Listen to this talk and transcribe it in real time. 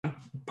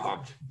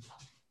pumped.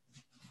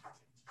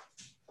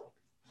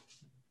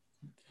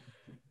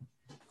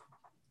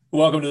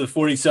 Welcome to the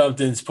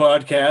 40-somethings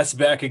podcast,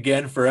 back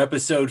again for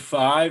episode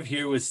 5,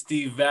 here with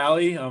Steve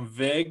Valley. I'm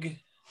Vig.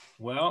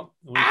 Well,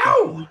 we're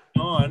continuing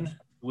on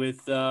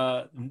with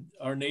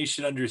our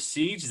nation under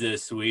siege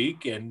this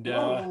week. And,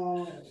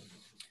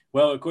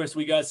 well, of course,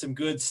 we got some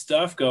good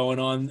stuff going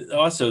on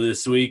also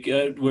this week,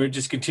 where it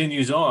just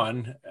continues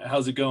on.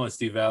 How's it going,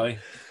 Steve Valley?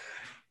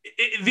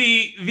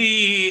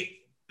 The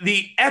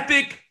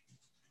epic...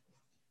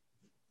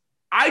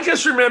 I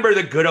just remember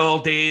the good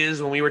old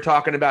days when we were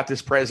talking about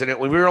this president,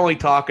 when we were only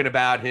talking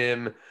about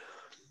him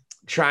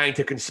trying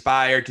to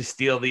conspire to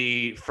steal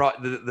the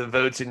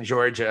votes in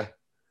Georgia.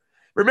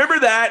 Remember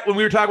that when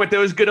we were talking about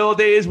those good old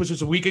days, which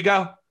was a week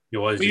ago? It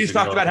was. We just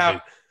talked about how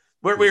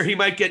where he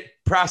might get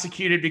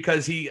prosecuted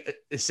because he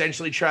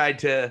essentially tried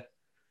to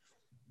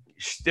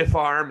stiff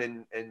arm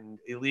and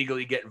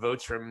illegally get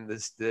votes from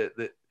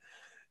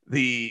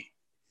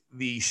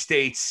the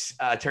state's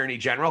attorney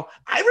general.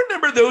 I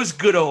remember those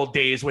good old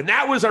days when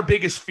that was our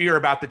biggest fear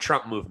about the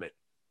Trump movement.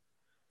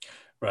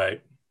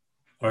 Right.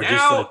 Or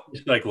now,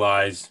 just like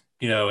lies,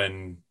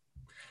 and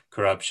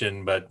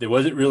corruption, but it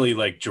wasn't really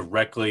like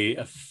directly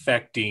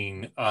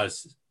affecting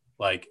us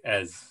like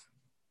as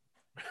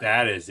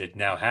bad as it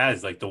now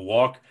has. Like the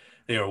walk,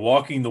 they are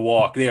walking the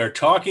walk. They are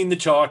talking the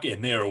talk,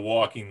 and they are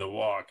walking the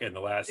walk in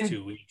the last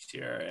 2 weeks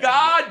here.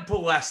 God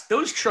bless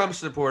those Trump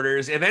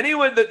supporters. If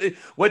anyone,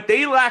 what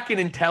they lack in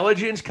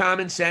intelligence,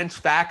 common sense,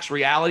 facts,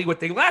 reality,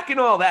 what they lack in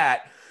all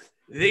that,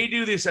 they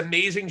do this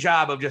amazing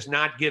job of just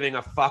not giving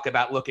a fuck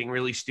about looking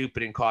really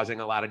stupid and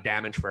causing a lot of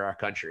damage for our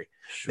country.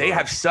 Sure. They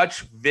have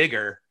such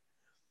vigor,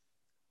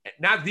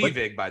 not the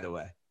Vig, by the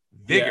way,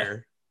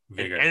 vigor.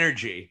 And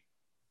energy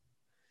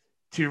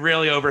to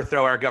really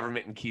overthrow our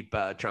government and keep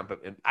Trump.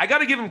 I got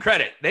to give them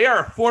credit. They are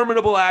a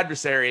formidable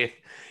adversary.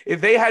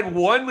 If they had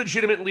one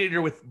legitimate leader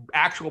with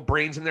actual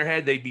brains in their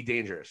head, they'd be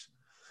dangerous.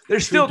 They're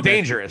still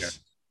dangerous,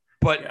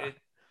 but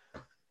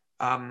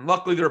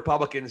luckily the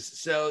Republicans.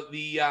 So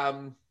the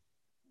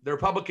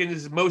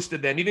Republicans, most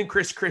of them, even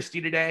Chris Christie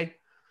today,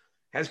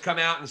 has come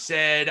out and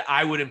said,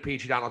 I would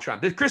impeach Donald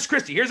Trump. Chris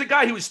Christie, here's a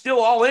guy who was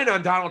still all in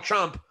on Donald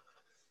Trump just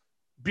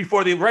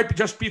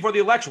before the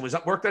election,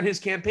 worked on his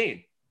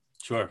campaign.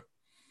 Sure.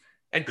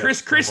 And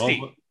Chris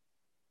Christie.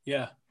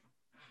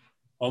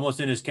 Almost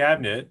in his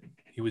cabinet.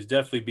 He was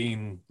definitely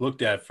being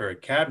looked at for a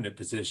cabinet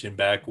position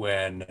back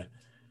when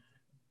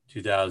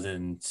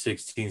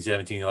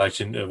 2016-17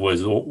 election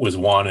was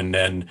won, and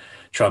then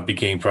Trump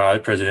became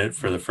president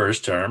for the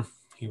first term.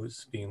 He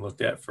was being looked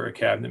at for a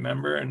cabinet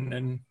member,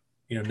 and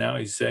now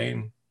he's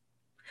saying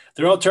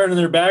they're all turning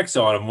their backs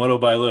on him little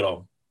by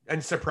little.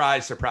 And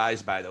surprise,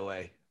 by the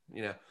way,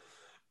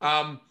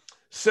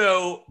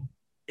 so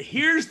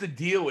here's the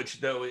deal, which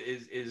though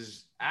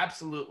is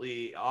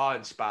absolutely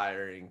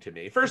awe-inspiring to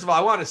me. First of all,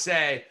 I want to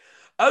say,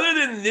 other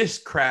than this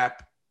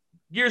crap,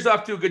 year's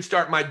off to a good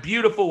start. My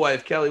beautiful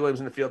wife, Kelly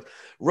Williams in the field,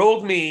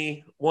 rolled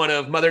me one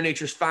of Mother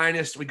Nature's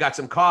finest. We got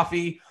some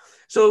coffee.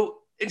 So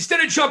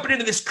instead of jumping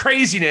into this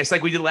craziness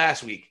like we did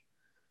last week,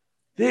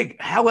 Vig,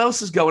 how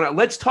else is going on?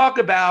 Let's talk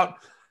about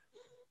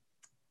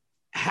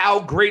how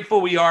grateful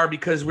we are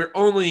because we're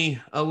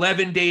only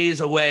 11 days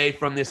away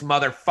from this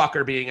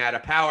motherfucker being out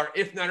of power,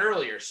 if not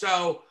earlier.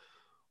 So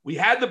we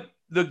had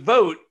the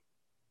vote.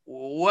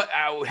 What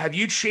have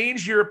you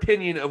changed your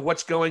opinion of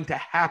what's going to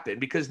happen?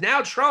 Because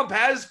now Trump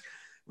has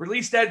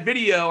released that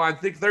video on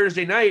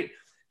Thursday night,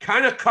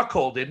 kind of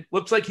cuckolded.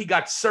 Looks like he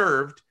got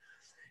served.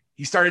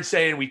 He started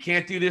saying, we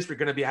can't do this.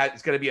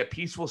 It's going to be a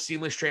peaceful,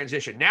 seamless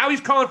transition. Now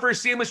he's calling for a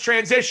seamless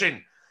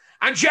transition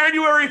on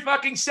January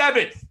fucking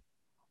 7th.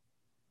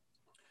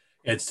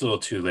 It's still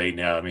too late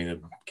now. I mean,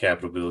 the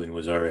Capitol building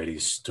was already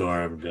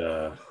stormed.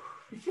 It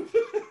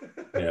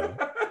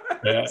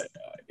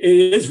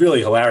is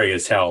really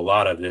hilarious how a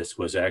lot of this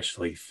was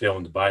actually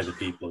filmed by the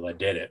people that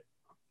did it.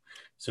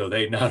 So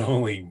they not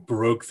only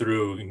broke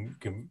through and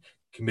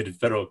committed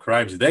federal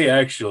crimes, they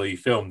actually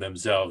filmed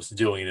themselves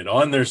doing it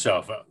on their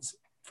cell phones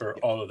for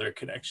all of their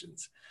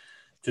connections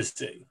to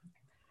see.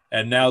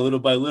 And now, little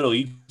by little,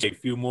 each a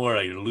few more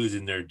are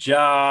losing their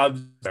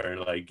jobs or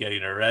like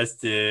getting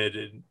arrested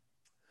and.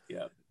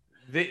 Yeah.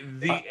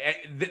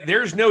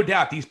 There's no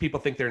doubt these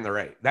people think they're in the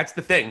right. That's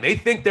the thing. They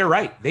think they're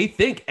right. They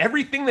think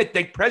everything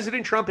that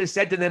President Trump has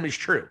said to them is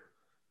true.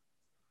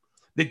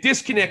 The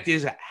disconnect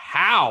is,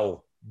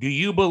 how do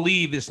you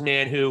believe this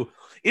man who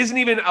isn't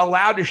even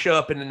allowed to show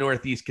up in the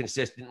Northeast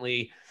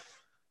consistently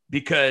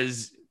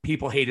because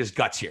people hate his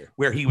guts here,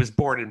 where he was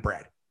born and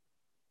bred?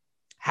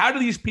 How do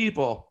these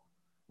people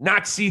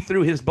not see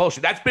through his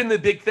bullshit? That's been the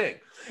big thing.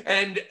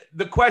 And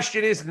the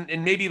question is,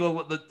 and maybe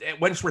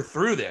once we're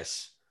through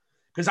this,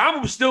 because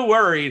I'm still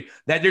worried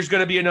that there's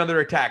going to be another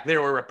attack.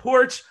 There were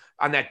reports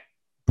on that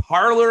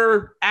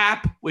Parler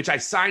app, which I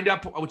signed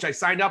up on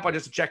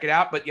just to check it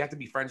out, but you have to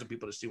be friends with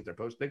people to see what they're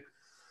posting.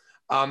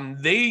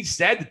 They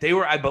said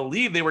that I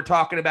believe they were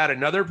talking about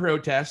another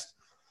protest,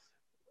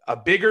 a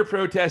bigger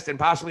protest and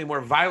possibly more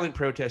violent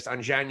protest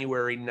on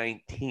January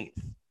 19th.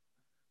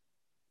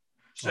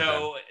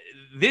 So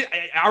is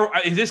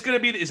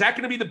that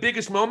going to be the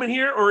biggest moment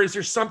here, or is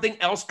there something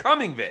else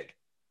coming, Vic?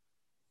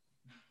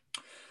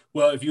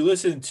 Well, if you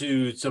listen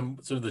to some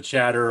of the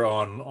chatter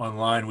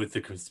online with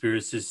the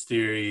conspiracy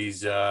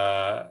theories,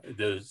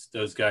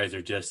 those guys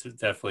are just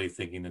definitely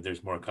thinking that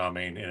there's more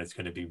coming and it's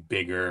going to be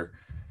bigger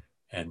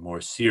and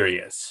more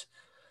serious.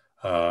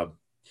 But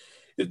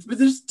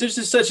there's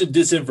just such a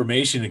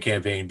disinformation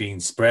campaign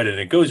being spread, and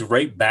it goes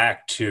right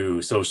back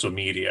to social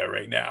media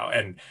right now.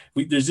 And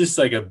there's just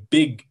like a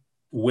big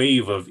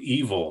wave of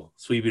evil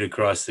sweeping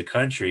across the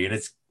country,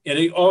 and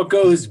it all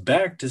goes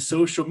back to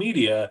social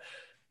media.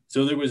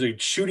 So there was a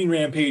shooting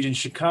rampage in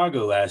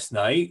Chicago last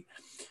night.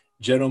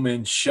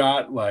 Gentleman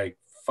shot like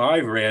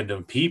 5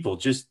 random people,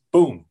 just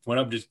boom,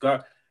 went up, just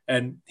got,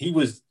 and he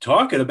was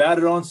talking about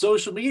it on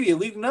social media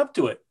leading up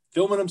to it,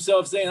 filming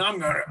himself saying, I'm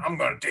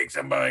gonna take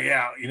somebody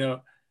out,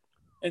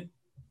 and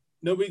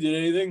nobody did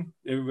anything.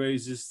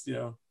 Everybody's just, I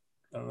don't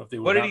know if they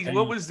were.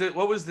 What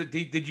was the,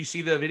 did you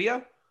see the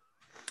video?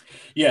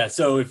 Yeah.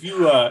 So if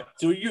you,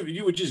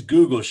 you would just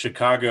Google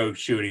Chicago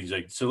shootings,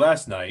 so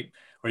last night,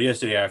 or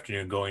yesterday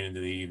afternoon going into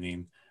the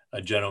evening,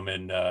 a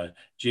gentleman,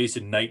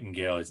 Jason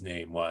Nightingale, his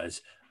name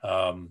was,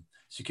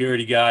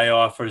 security guy,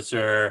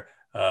 officer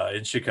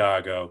in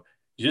Chicago,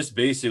 just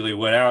basically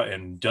went out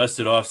and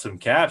dusted off some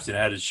caps and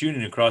had a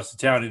shooting across the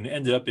town, and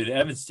ended up in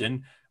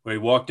Evanston, where he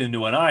walked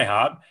into an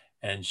IHOP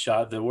and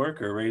shot the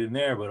worker right in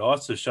there, but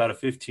also shot a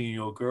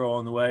 15-year-old girl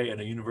on the way and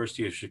a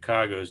University of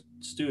Chicago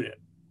student.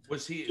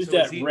 Was he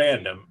just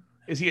random?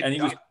 Is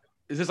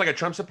this like a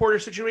Trump supporter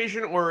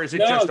situation, or is it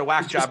just a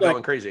whack job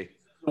going crazy?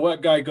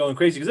 What guy going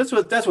crazy? Because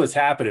that's what's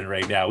happening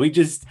right now. We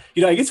just,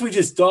 I guess we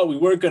just thought we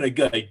weren't going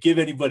to give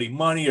anybody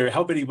money or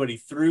help anybody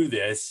through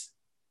this,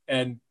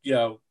 and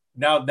now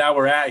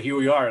here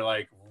we are,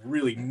 like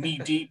really knee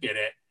deep in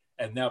it,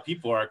 and now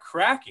people are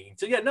cracking.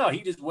 So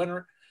he just went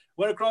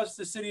across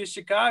the city of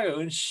Chicago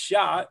and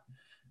shot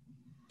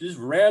just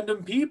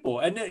random people,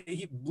 and then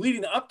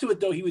leading up to it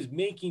though, he was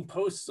making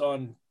posts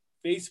on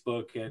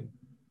Facebook and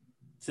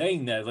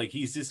saying that like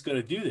he's just going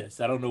to do this.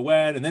 I don't know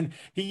when. And then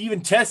he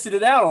even tested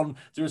it out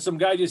there was some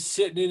guy just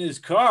sitting in his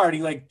car, and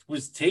he like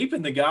was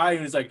taping the guy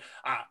and was like,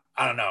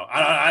 I don't know.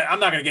 I'm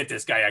not going to get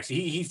this guy.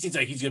 Actually, he seems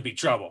like he's going to be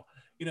trouble.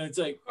 It's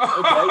like,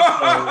 okay. So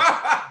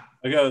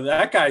I go,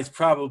 that guy's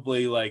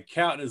probably like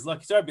counting his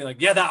lucky star, being like,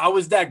 yeah, I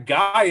was that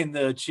guy in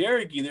the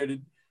Cherokee there.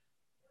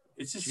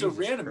 It's just Jesus so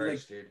random.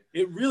 Christ, like,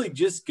 it really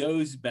just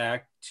goes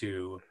back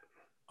to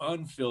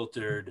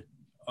unfiltered,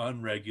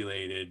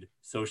 unregulated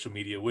social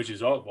media, which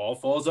is all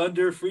falls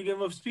under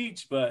freedom of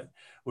speech, but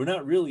we're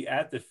not really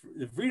at the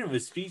freedom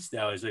of speech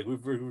now. Is like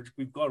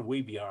we've gone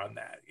way beyond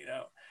that.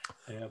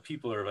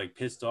 People are like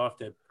pissed off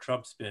that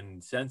Trump's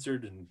been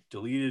censored and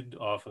deleted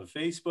off of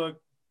Facebook.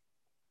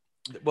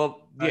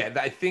 Well, yeah,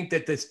 I think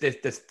that this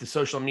the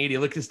social media,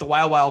 look, it's the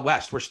wild, wild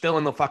west. We're still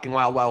in the fucking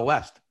wild, wild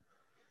west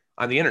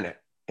on the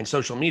internet and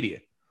social media,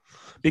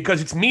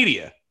 because it's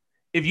media.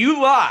 If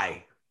you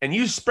lie and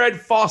you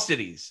spread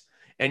falsities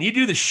and you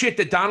do the shit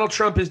that Donald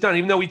Trump has done,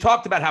 even though we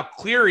talked about how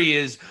clear he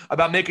is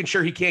about making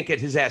sure he can't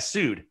get his ass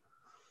sued,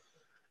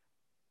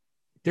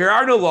 there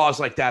are no laws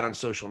like that on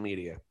social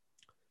media.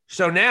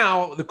 So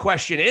now the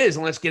question is,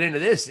 and let's get into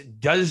this,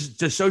 does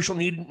social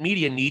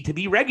media need to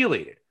be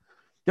regulated?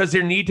 Does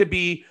there need to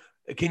be,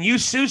 can you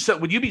sue,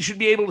 should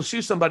be able to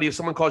sue somebody if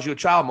someone calls you a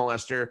child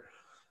molester?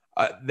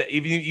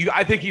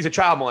 I think he's a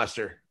child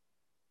molester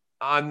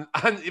on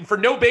for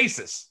no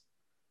basis.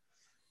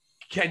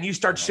 Can you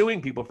start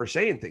suing people for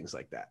saying things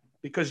like that?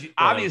 Because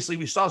obviously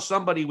we saw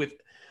somebody with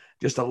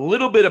just a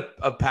little bit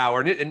of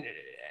power,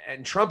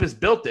 and Trump has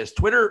built this.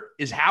 Twitter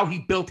is how he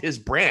built his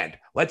brand.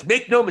 Let's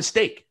make no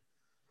mistake.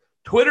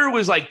 Twitter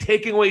was like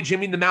taking away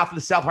Jimmy in the mouth of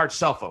the South Hart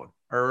cell phone,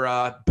 or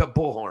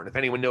bullhorn, if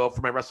anyone knows,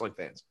 for my wrestling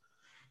fans,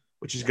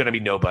 which is going to be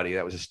nobody.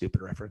 That was a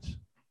stupid reference.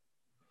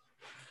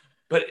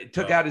 But it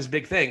took out his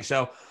big thing.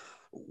 So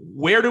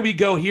where do we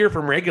go here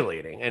from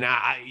regulating? And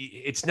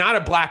it's not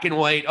a black and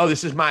white,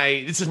 this is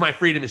my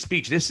freedom of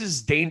speech.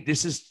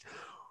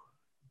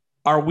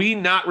 Are we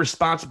not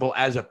responsible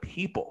as a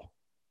people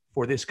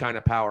for this kind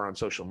of power on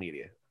social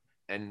media?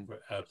 And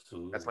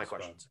absolutely, that's my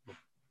question.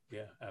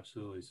 Yeah,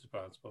 absolutely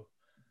responsible.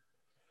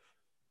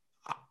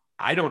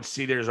 I don't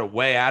see there's a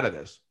way out of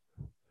this.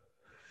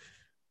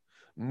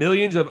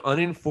 Millions of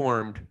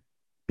uninformed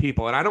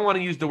people, and I don't want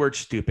to use the word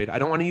stupid. I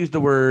don't want to use the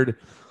word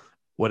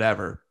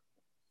whatever.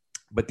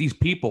 But these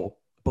people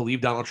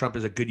believe Donald Trump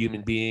is a good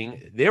human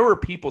being. There were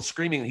people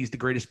screaming that he's the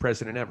greatest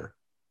president ever.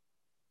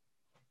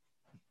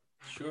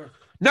 Sure.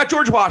 Not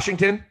George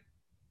Washington.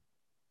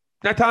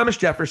 Not Thomas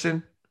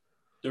Jefferson.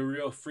 The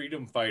real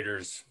freedom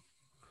fighters.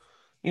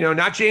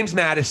 Not James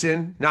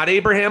Madison. Not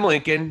Abraham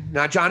Lincoln.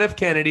 Not John F.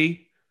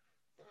 Kennedy.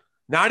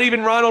 Not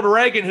even Ronald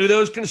Reagan, who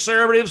those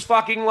conservatives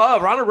fucking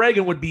love. Ronald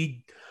Reagan would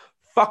be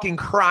fucking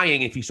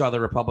crying if he saw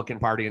the Republican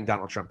Party and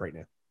Donald Trump right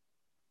now.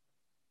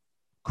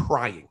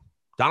 Crying.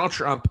 Donald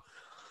Trump,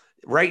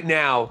 right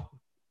now,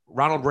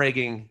 Ronald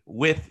Reagan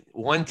with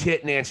one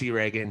tit Nancy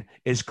Reagan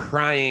is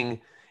crying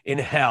in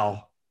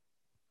hell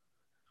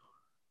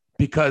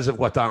because of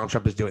what Donald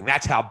Trump is doing.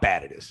 That's how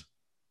bad it is.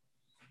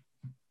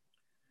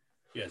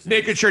 Yes,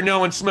 making sure no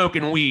one's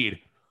smoking weed.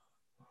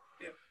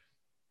 Yep.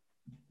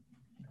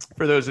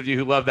 For those of you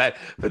who love that.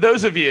 For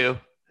those of you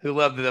who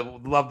love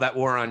that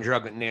war on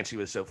drug that Nancy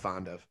was so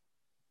fond of.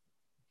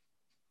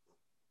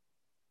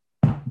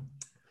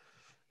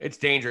 It's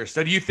dangerous.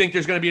 So do you think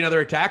there's going to be another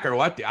attack or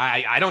what?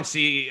 I don't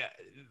see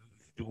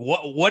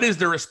what is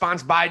the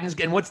response Biden's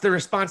and what's the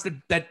response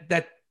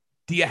that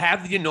do you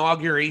have the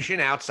inauguration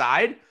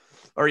outside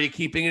or are you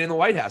keeping it in the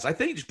White House? I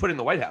think you just put it in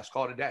the White House,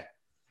 call it a day.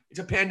 It's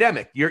a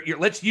pandemic.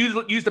 Let's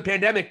use the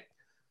pandemic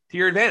to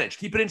your advantage.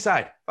 Keep it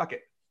inside. Fuck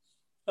it.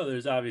 Well,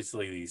 there's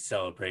obviously these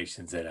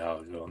celebrations at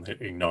on the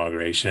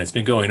inauguration. It's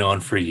been going on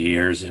for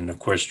years, and of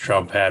course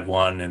Trump had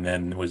one, and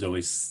then there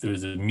was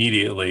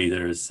immediately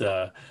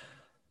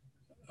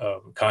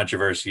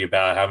controversy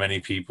about how many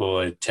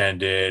people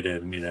attended,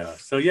 and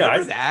so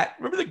yeah.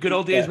 Remember the good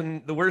old days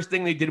when the worst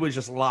thing they did was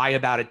just lie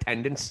about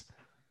attendance.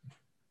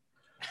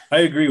 I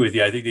agree with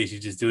you. I think they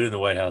should just do it in the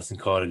White House and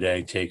call it a day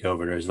and take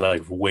over. There's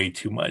like way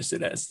too much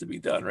that has to be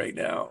done right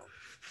now.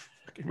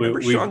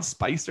 Remember Sean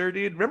Spicer,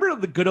 dude? Remember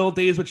the good old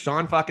days what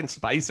Sean fucking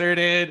Spicer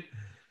did?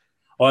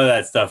 All of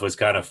that stuff was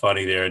kind of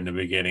funny there in the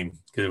beginning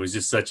because it was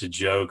just such a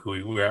joke.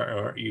 We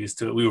were used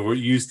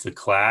to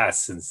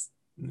class, and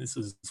this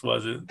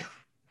wasn't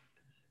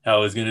how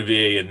it was going to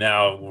be. And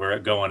now we're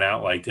going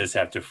out like this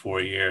after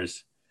 4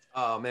 years.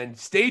 Oh man,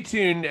 stay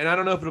tuned, and I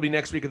don't know if it'll be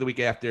next week or the week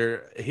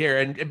after here.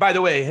 And by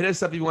the way, hit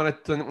us up if you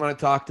want to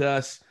talk to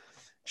us.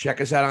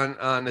 Check us out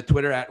on the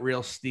Twitter at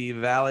Real Steve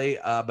Valley.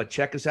 But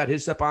check us out. Hit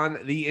us up on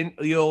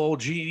the old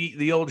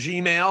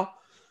Gmail,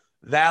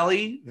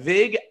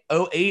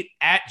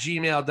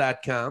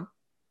 valleyvig08@gmail.com.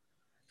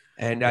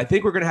 And I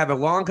think we're going to have a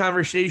long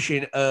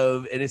conversation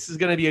and this is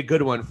going to be a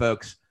good one,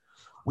 folks.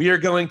 We are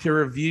going to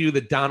review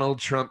the Donald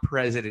Trump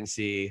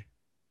presidency.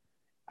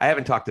 I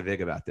haven't talked to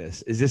Vig about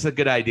this. Is this a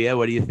good idea?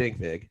 What do you think,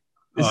 Vig?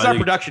 This is our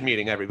production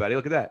meeting, everybody.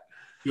 Look at that.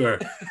 Sure.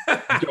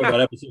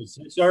 About episode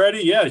 6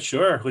 already? Yeah,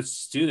 sure.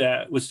 Let's do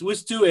that.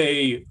 Let's do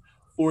a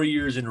 4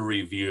 years in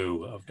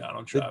review of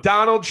Donald Trump. The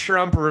Donald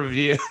Trump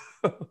review.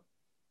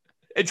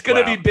 It's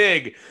going to be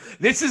big.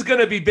 This is going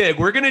to be big.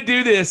 We're going to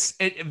do this.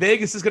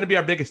 Vegas is going to be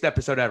our biggest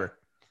episode ever.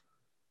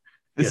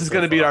 This is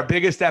going to be our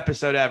biggest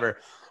episode ever.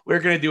 We're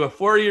going to do a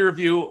 4-year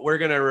review. We're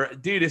going to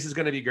this is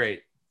going to be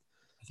great.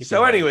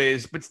 So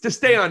anyways, but to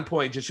stay on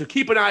point, just so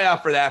keep an eye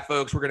out for that,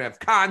 folks. We're going to have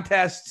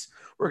contests.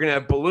 We're going to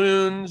have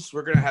balloons.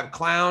 We're going to have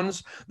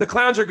clowns. The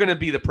clowns are going to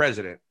be the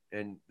president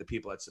and the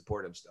people that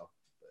support him still.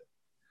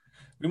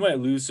 We might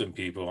lose some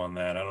people on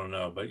that. I don't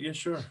know. But yeah,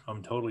 sure.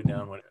 I'm totally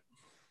down with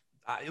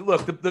it.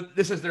 Look,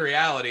 this is the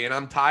reality, and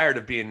I'm tired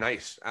of being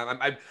nice. And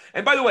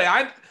by the way,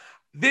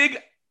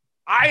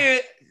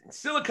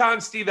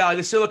 Silicon Steve Valley,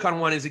 the Silicon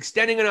One is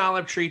extending an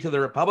olive tree to the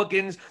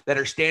Republicans that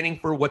are standing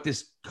for what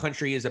this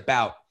country is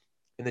about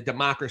and the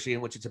democracy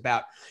in which it's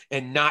about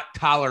and not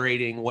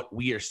tolerating what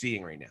we are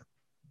seeing right now.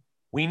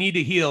 We need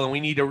to heal and we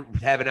need to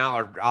have an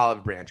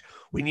olive branch.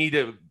 We need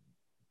to,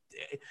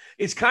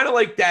 it's kind of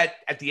like that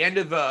at the end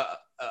of a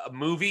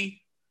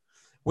movie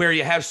where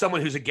you have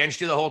someone who's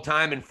against you the whole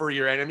time and for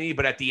your enemy,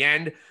 but at the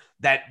end,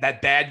 that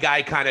bad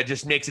guy kind of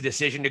just makes a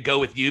decision to go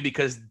with you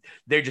because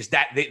they're just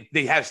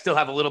they still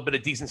have a little bit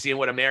of decency in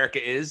what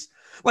America is.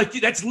 Like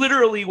that's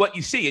literally what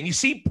you see. And you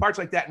see parts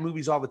like that in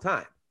movies all the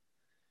time.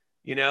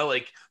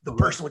 Like the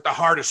person with the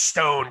heart of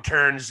stone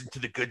turns into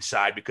the good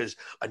side because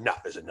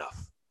enough is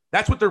enough.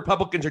 That's what the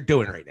Republicans are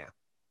doing right now.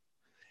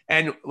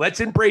 And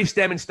let's embrace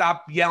them and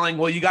stop yelling,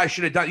 well, you guys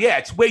should have done. Yeah,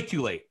 it's way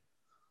too late.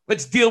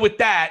 Let's deal with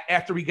that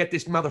after we get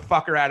this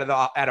motherfucker out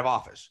of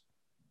office.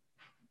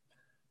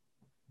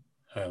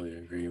 Highly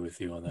agree with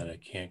you on that.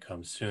 It can't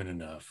come soon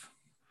enough.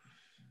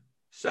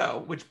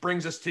 So, which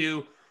brings us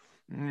to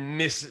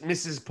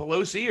Mrs.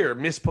 Pelosi or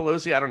Miss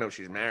Pelosi. I don't know if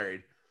she's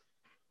married.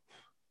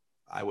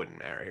 I wouldn't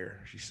marry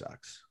her. She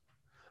sucks.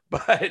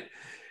 But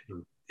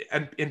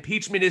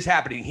impeachment is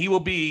happening. He will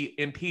be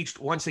impeached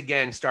once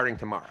again starting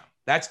tomorrow.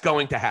 That's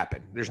going to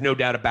happen. There's no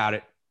doubt about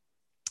it.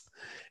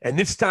 And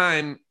this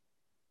time,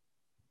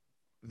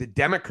 the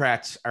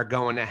Democrats are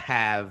going to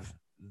have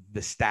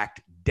the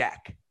stacked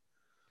deck.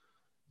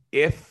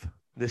 If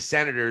the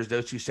senators,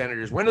 those two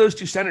senators, when are those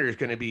two senators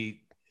going to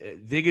be?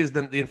 Vig is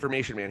the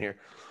information man here.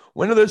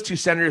 When are those two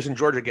senators in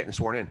Georgia getting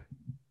sworn in?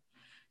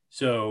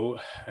 So,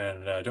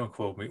 and don't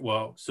quote me.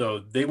 Well, so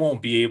they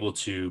won't be able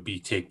to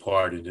take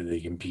part into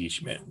the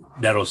impeachment.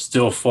 That'll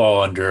still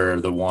fall under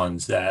the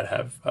ones that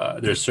have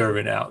they're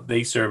serving out.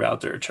 They serve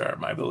out their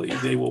term, I believe.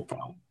 They will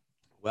probably.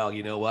 Well,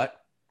 you know what?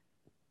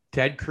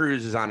 Ted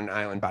Cruz is on an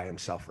island by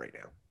himself right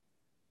now.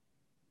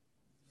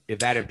 If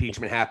that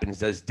impeachment happens,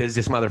 does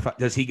this motherfucker,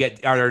 does he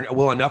get,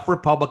 will enough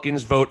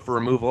Republicans vote for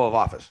removal of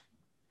office?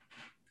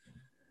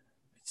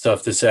 It's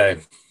tough to say.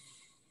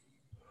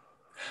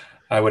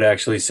 I would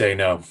actually say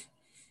no.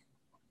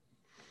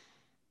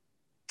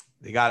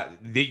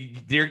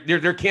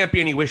 There can't be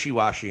any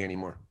wishy-washy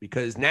anymore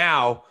because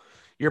now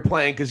you're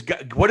playing, because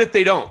what if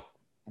they don't?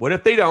 What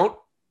if they don't?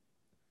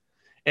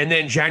 And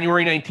then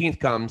January 19th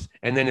comes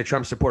and then the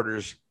Trump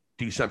supporters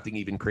do something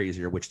even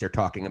crazier, which they're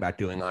talking about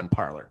doing on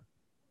Parler.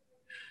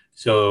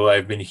 So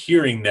I've been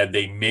hearing that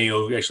they may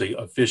actually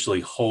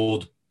officially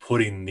hold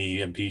putting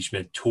the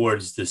impeachment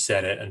towards the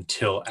Senate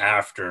until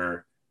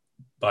after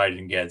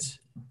Biden gets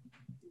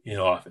in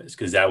office,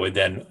 because that would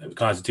then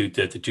constitute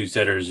that the two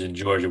senators in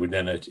Georgia would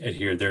then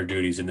adhere their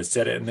duties in the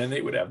Senate, and then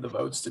they would have the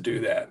votes to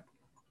do that.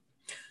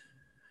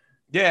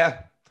 Yeah.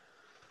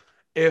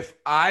 If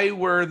I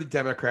were the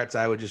Democrats,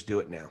 I would just do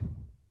it now.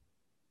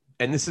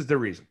 And this is the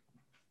reason.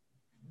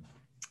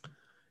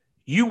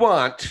 You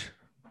want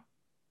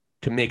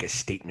to make a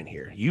statement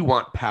here. You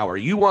want power.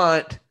 You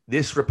want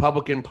this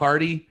Republican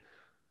Party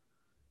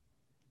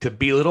to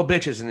be little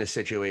bitches in this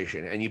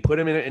situation, and you put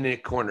them in a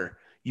corner.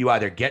 You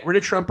either get rid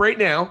of Trump right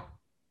now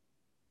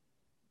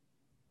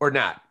or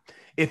not.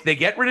 If they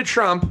get rid of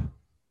Trump,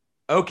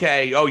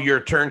 okay, oh, you're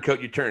a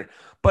turncoat, you turn.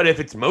 But if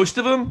it's most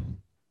of them,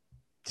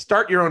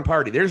 start your own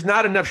party. There's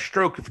not enough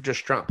stroke for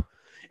just Trump.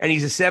 And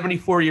he's a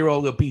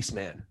 74-year-old obese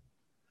man.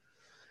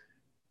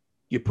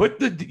 You put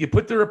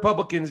the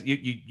Republicans,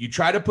 you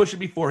try to push it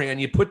beforehand,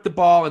 you put the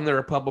ball in the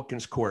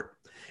Republicans' court.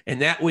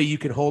 And that way you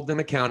can hold them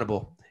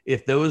accountable.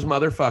 If those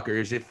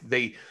motherfuckers, if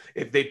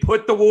they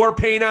put the war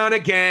paint on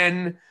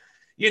again,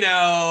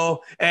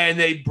 and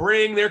they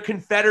bring their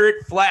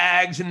Confederate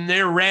flags and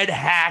their red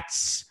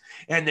hats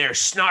and their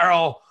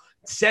snarl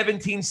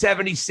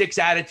 1776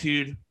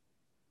 attitude,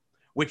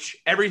 which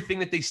everything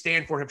that they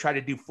stand for have tried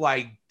to do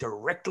fly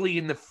directly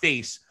in the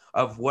face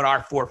of what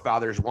our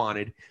forefathers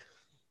wanted.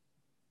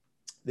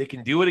 They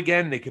can do it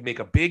again. They can make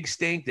a big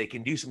stink. They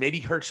can maybe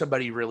hurt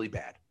somebody really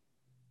bad.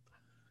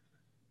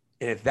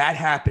 And if that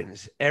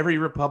happens, every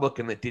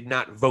Republican that did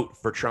not vote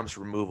for Trump's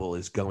removal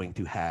is going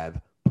to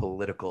have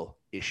political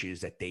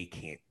issues that they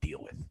can't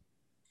deal with.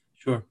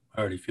 Sure. I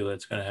already feel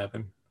that's going to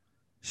happen.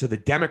 So the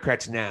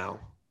Democrats now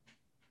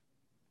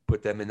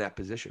put them in that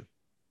position.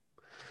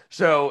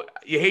 So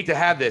you hate to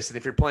have this, and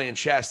if you're playing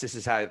chess, this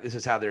is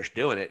how they're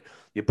doing it.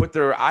 You put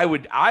I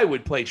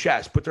would play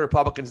chess, put the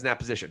Republicans in that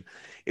position.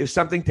 If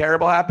something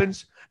terrible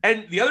happens,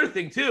 and the other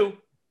thing too,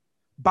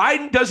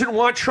 Biden doesn't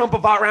want Trump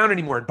around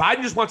anymore.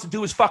 Biden just wants to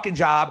do his fucking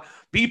job,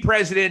 be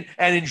president,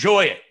 and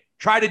enjoy it.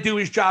 Try to do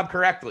his job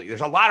correctly.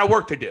 There's a lot of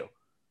work to do.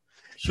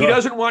 Sure. He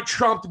doesn't want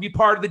Trump to be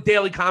part of the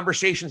daily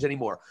conversations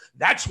anymore.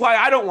 That's why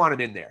I don't want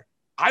him in there.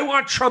 I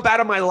want Trump out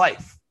of my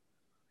life.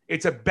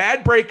 It's a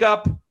bad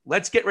breakup.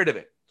 Let's get rid of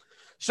it.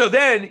 So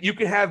then you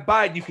can have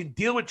Biden, you can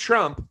deal with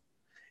Trump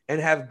and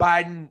have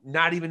Biden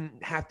not even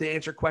have to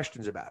answer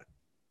questions about it.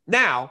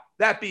 Now,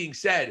 that being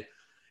said,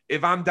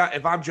 if I'm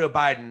Joe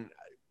Biden,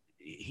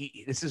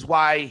 this is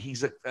why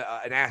he's an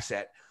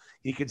asset.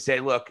 He can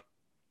say, look,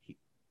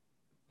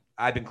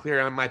 I've been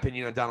clear on my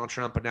opinion on Donald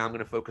Trump, but now I'm going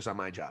to focus on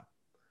my job.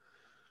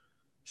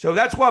 So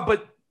that's why,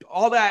 but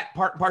all that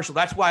part and parcel,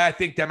 that's why I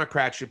think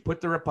Democrats should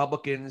put the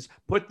Republicans,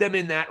 put them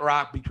in that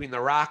rock between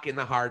the rock and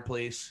the hard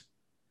place,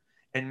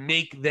 and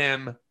make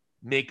them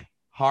make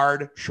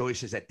hard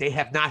choices that they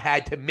have not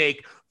had to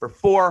make for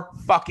 4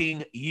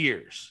 fucking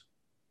years.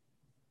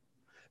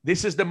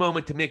 This is the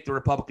moment to make the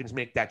Republicans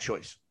make that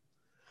choice.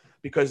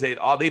 Because they've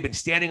been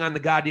standing on the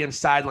goddamn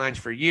sidelines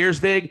for years,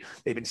 Vig.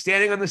 They've been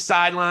standing on the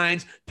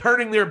sidelines,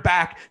 turning their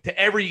back to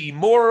every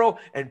immoral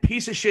and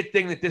piece of shit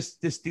thing that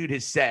this dude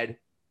has said.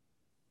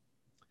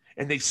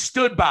 And they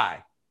stood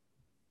by.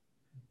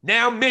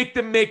 Now make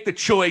them make the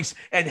choice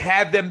and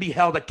have them be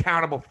held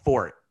accountable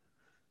for it.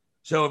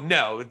 So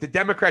if the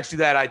Democrats do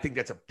that, I think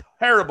that's a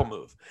terrible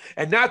move.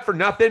 And not for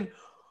nothing,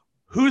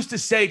 who's to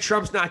say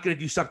Trump's not going to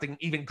do something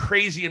even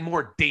crazy and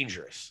more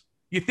dangerous?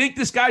 You think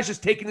this guy's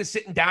just taking this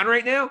sitting down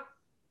right now?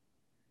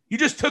 You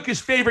just took his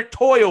favorite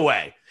toy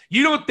away.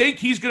 You don't think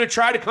he's going to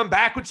try to come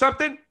back with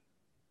something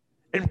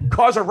and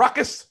cause a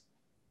ruckus?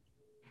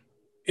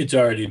 It's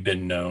already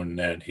been known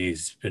that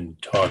he's been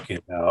talking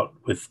about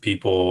with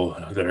people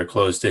that are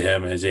close to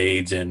him, his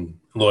aides and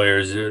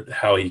lawyers,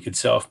 how he could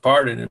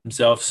self-pardon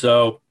himself.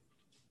 So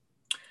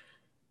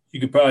you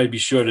could probably be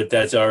sure that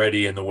that's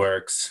already in the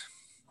works.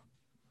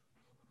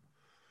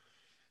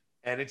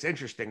 And it's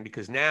interesting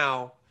because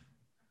now,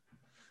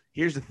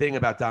 here's the thing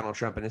about Donald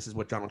Trump, and this is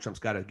what Donald Trump's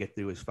got to get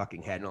through his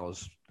fucking head and all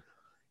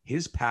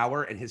his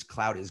power and his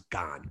clout is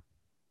gone.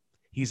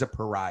 He's a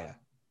pariah.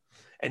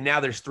 And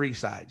now there's 3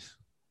 sides.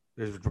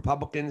 There's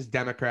Republicans,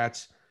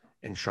 Democrats,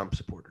 and Trump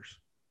supporters.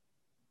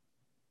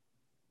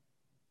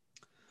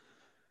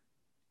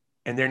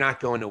 And they're not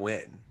going to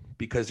win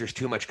because there's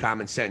too much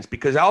common sense.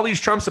 Because all these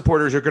Trump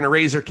supporters are going to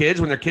raise their kids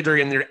when their kids are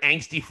in their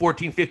angsty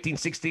 14, 15,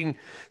 16,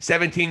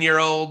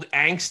 17-year-old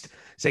angst,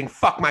 saying,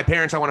 fuck my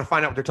parents, I want to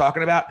find out what they're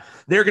talking about.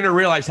 They're going to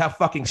realize how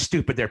fucking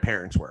stupid their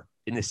parents were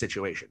in this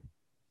situation.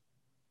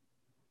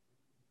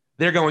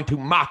 They're going to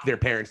mock their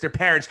parents. Their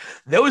parents,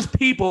 those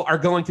people are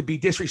going to be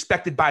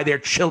disrespected by their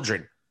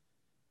children.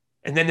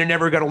 And then they're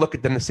never going to look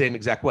at them the same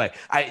exact way.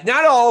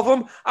 Not all of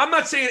them. I'm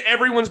not saying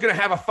everyone's going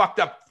to have a fucked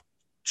up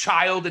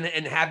child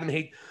and have them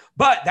hate,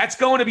 but that's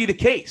going to be the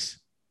case.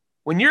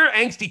 When you're an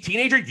angsty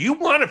teenager, you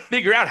want to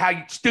figure out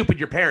how stupid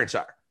your parents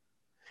are.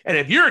 And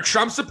if you're a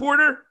Trump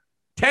supporter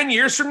 10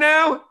 years from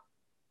now,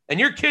 and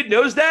your kid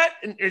knows that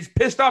and is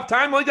pissed off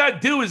time, all you got to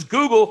do is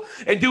Google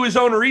and do his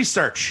own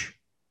research.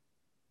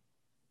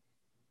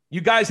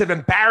 You guys have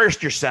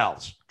embarrassed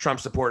yourselves,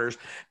 Trump supporters,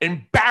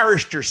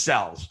 embarrassed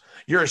yourselves.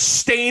 You're a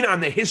stain on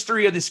the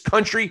history of this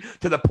country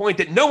to the point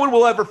that no one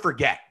will ever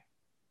forget.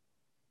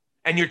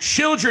 And your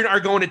children are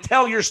going to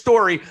tell your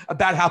story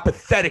about how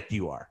pathetic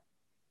you are.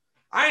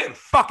 I am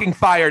fucking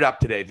fired up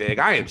today, Vig.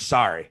 I am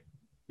sorry.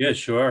 Yeah,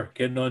 sure.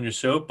 Getting on your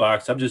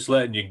soapbox. I'm just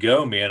letting you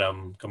go, man.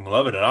 I'm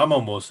loving it. I'm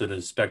almost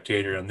a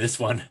spectator on this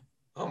one.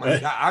 Oh my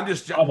God. I'm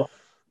just,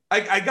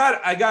 I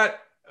got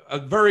a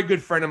very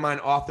good friend of mine,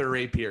 author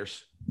Ray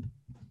Pierce,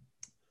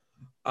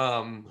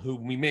 who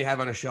we may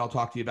have on a show. I'll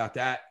talk to you about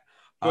that.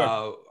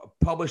 Sure.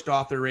 Published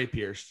author Ray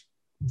Pierce.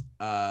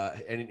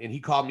 And he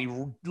called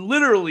me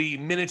literally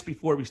minutes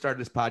before we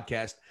started this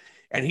podcast.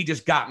 And he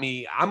just got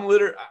me.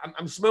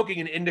 I'm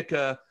smoking an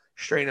indica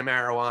strain of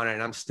marijuana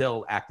and I'm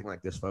still acting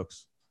like this,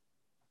 folks.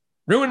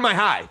 Ruined my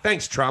high.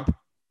 Thanks, Trump.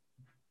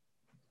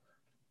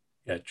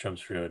 Yeah,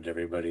 Trump's ruined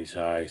everybody's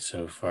high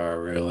so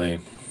far, really.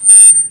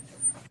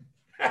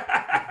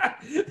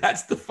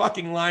 That's the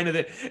fucking line of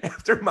it.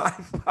 After my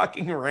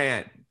fucking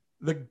rant,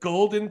 the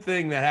golden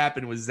thing that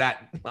happened was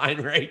that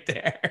line right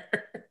there.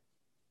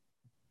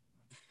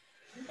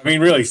 I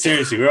mean, really,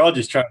 seriously, we're all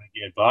just trying to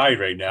get by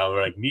right now.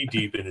 We're like knee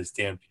deep in this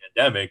damn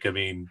pandemic. I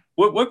mean,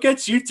 what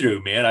gets you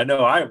through, man? I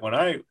know I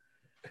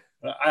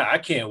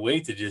can't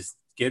wait to just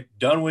get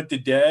done with the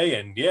day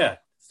and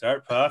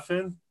start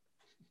puffing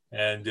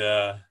and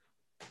go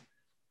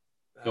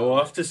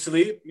off to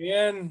sleep,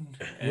 man,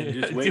 and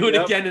just wake do it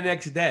up. Again the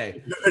next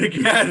day. Do it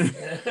again.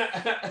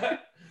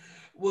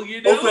 Well,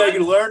 you know, hopefully I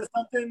can learn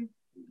something.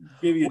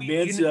 Maybe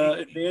advance.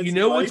 You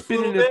know what's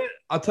been in it?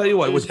 I'll tell you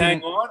what. Just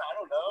hang on. I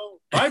don't know.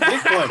 Buy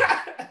Bitcoin.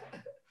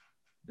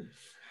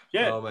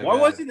 Yeah. Oh why God.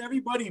 wasn't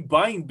everybody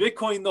buying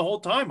Bitcoin the whole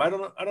time? I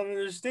don't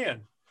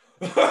understand.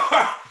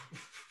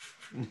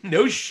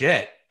 No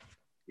shit.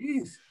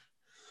 Jeez.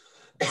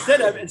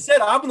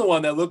 Instead, I'm the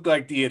one that looked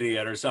like the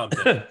idiot or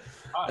something.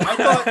 I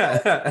thought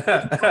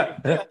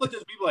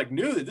those people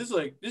knew that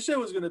this shit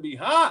was going to be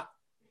hot.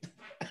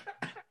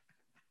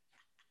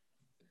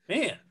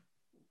 Man,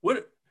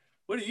 what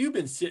have you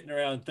been sitting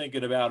around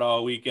thinking about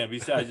all weekend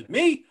besides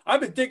me?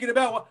 I've been thinking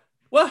about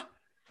what?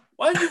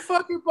 Why did you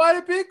fucking buy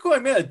the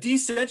Bitcoin, man? A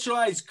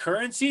decentralized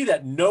currency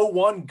that no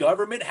one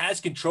government has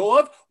control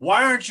of?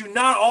 Why aren't you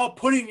not all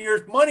putting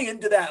your money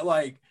into that?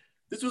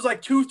 This was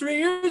 2-3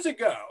 years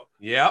ago.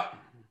 Yep.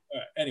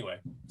 Anyway,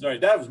 sorry,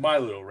 that was my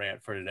little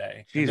rant for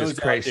today. Jesus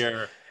Christ.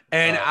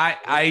 And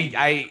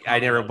I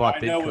never bought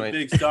Bitcoin. I know what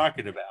Big's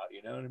talking about.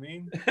 You know what I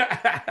mean?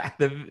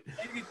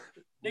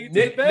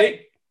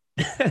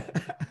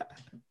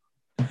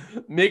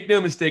 Make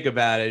no mistake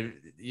about it.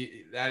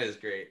 That is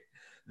great.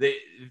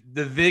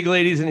 The Vig,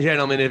 ladies and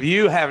gentlemen, if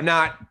you have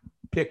not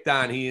picked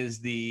on, he is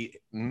the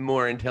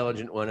more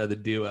intelligent one of the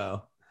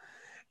duo.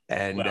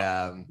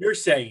 And you're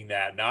saying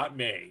that, not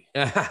me.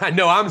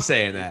 No, I'm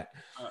saying that.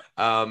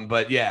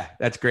 But yeah,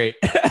 that's great.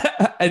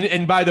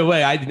 and by the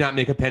way, I did not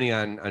make a penny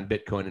on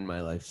Bitcoin in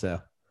my life,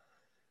 so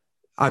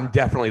I'm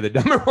definitely the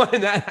dumber one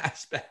in that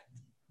aspect.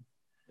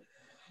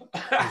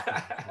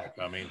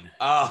 I mean,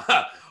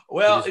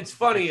 well, it's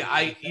funny.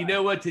 You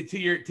know what?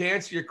 To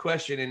answer your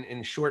question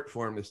in short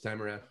form this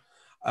time around,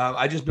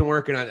 I just been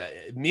working on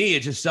me.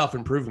 It's just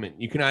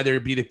self-improvement. You can either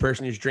be the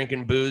person who's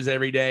drinking booze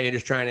every day and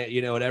just trying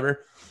to,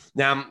 whatever.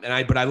 Now,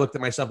 but I looked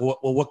at myself. Well,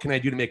 what can I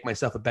do to make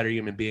myself a better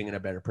human being and a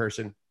better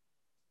person?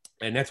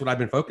 And that's what I've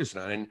been focusing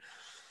on.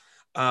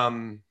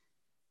 And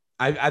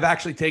I've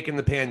actually taken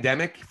the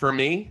pandemic for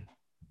me.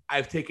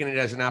 I've taken it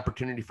as an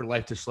opportunity for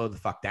life to slow the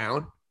fuck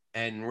down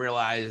and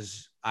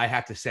realize I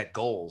have to set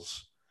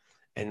goals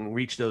and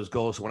reach those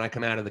goals. So when I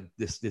come out of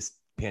this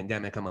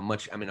pandemic, I'm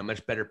in a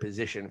much better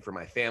position for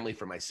my family,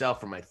 for myself,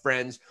 for my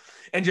friends,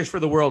 and just for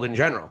the world in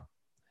general.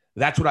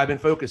 That's what I've been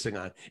focusing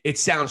on. It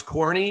sounds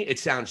corny. It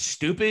sounds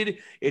stupid.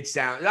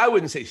 I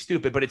wouldn't say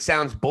stupid, but it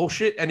sounds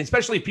bullshit. And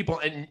especially if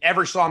people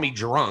ever saw me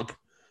drunk,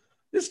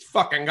 this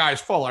fucking guy's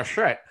full of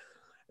shit.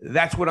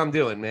 That's what I'm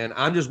doing, man.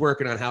 I'm just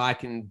working on how I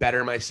can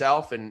better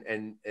myself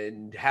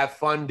and have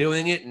fun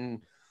doing it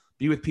and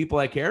be with people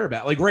I care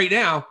about. Like right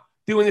now,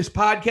 doing this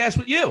podcast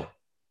with you.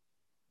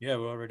 Yeah,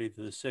 we're already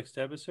to the 6th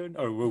episode,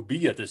 or we'll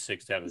be at the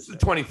 6th episode. This is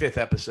the 25th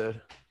episode.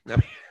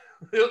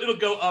 It'll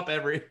go up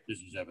every. This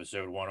is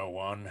episode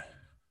 101.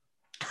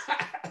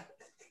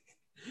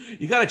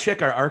 You got to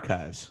check our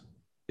archives.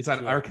 It's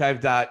on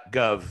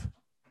archive.gov.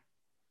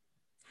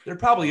 There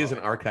probably is an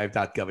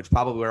archive.gov. It's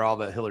probably where all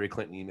the Hillary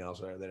Clinton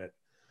emails are that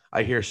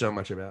I hear so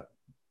much about.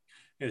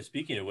 Yeah,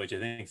 speaking of which, I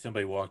think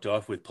somebody walked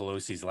off with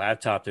Pelosi's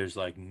laptop. There's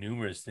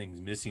numerous things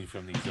missing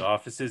from these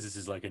offices. This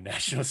is a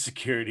national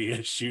security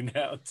issue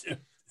now, too.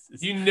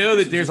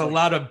 That there's a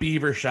lot of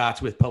beaver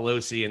shots with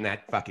Pelosi in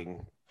that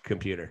fucking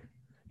computer.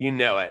 You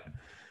know it.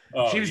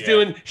 Oh, she was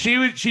doing.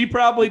 She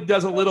probably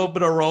does a little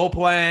bit of role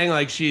playing,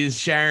 like she's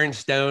Sharon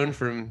Stone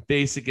from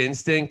Basic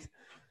Instinct.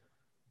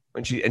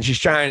 She's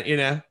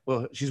trying,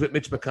 well, she's with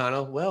Mitch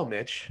McConnell. Well,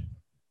 Mitch,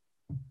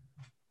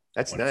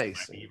 that's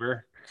nice.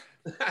 Beaver.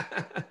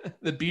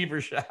 The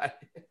beaver shot.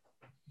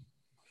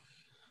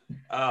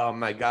 Oh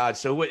my God.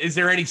 So is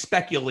there any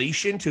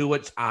speculation to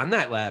what's on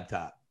that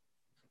laptop?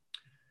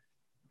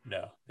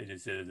 No, they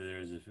just said that there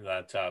was a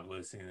laptop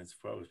listing that's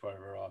was part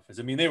of her office.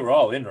 I mean, they were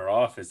all in her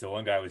office. The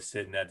one guy was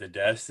sitting at the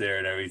desk there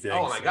and everything.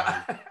 Oh my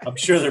God. I'm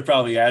sure they're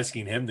probably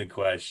asking him the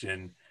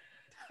question.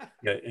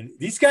 Yeah, and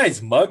these guys'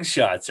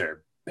 mugshots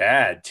are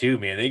bad too,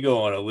 man. They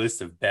go on a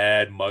list of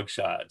bad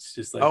mugshots.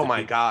 Just like oh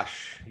my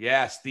gosh.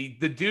 Yes. The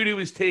dude who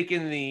was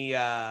taking the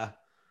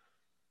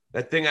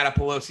that thing out of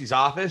Pelosi's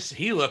office,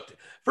 he looked,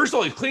 first of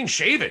all, he's clean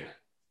shaven.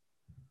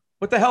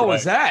 What the hell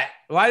was that?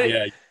 Why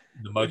did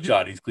the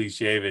mugshot, he's clean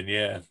shaven,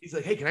 yeah. He's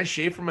like, hey, can I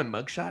shave from my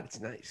mugshot? It's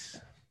nice.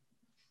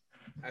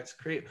 That's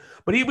great.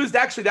 But he was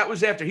actually, that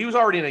was after he was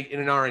already in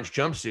an orange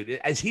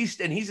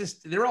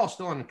jumpsuit. They're all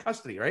still in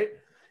custody, right?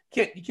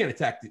 You can't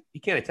attack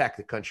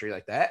the country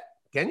like that,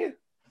 can you?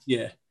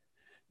 Yeah.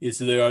 Yeah,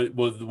 so there are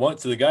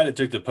so the guy that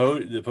took the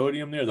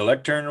podium there, the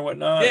lectern or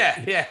whatnot.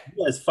 Yeah.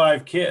 He has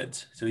 5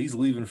 kids, so he's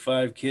leaving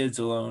 5 kids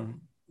alone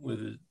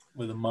with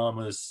a mom.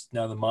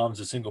 Now the mom's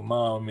a single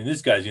mom. I mean,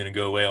 this guy's going to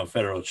go away on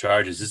federal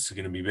charges. This is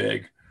going to be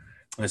big,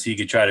 unless he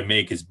could try to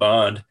make his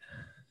bond.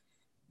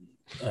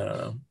 I don't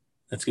know.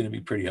 That's going to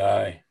be pretty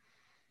high.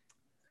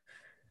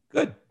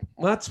 Good.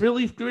 Well, it's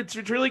really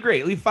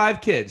great. Leave 5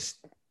 kids.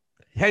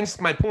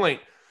 Hence my point.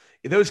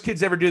 If those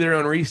kids ever do their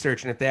own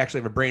research, and if they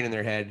actually have a brain in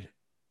their head,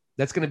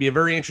 that's going to be a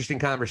very interesting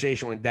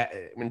conversation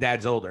when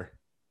dad's older.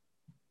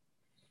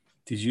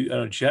 Did you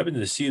happen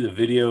to see the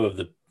video of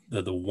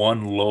the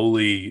one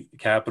lowly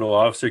Capitol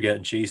officer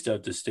getting chased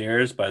up the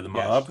stairs by the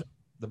mob? Yes.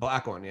 The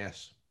black one,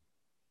 yes.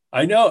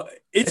 I know.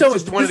 It's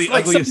just one of the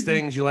ugliest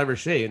things you'll ever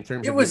see in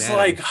terms of. It was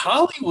like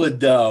Hollywood,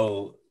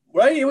 though,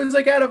 right? It was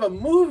like out of a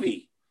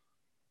movie.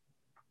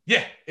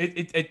 Yeah,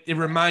 it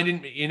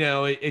reminded me.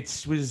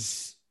 It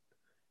was.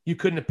 You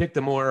couldn't have picked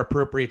a more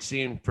appropriate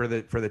scene for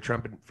the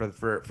Trump for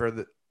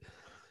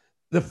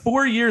the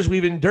 4 years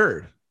we've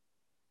endured.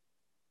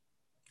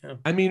 Yeah.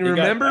 I mean,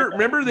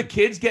 remember the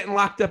kids getting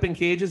locked up in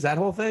cages, that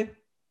whole thing?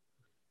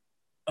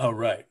 Oh,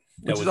 right.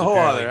 Which is a whole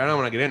other, I don't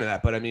want to get into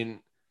that, but I mean,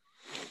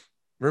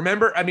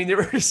 remember, there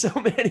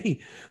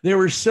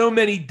were so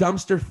many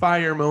dumpster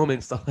fire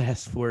moments the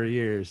last 4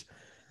 years.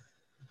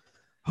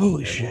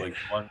 Holy shit.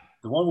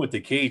 The one with the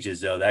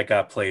cages, though, that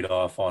got played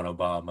off on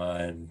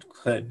Obama and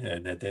Clinton,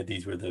 and that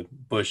these were the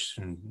Bush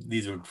and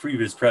these were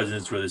previous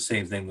presidents where the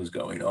same thing was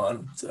going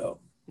on. So.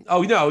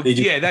 Oh no!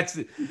 Yeah,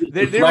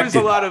 there was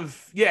a lot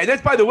of and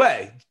that's, by the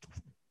way,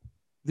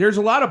 there's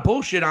a lot of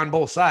bullshit on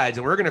both sides,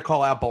 and we're going to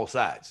call out both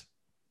sides.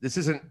 This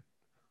isn't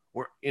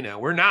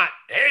we're not.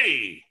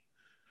 Hey,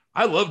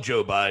 I love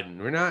Joe Biden.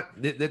 We're not.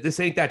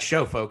 This ain't that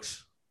show,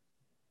 folks.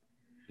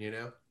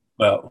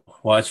 Well,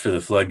 watch for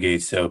the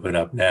floodgates to open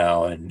up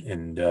now,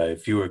 and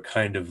if you were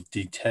kind of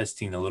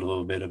detesting a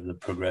little bit of the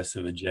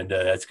progressive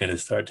agenda, that's going to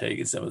start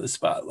taking some of the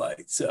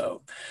spotlight.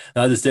 So,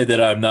 not to say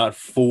that I'm not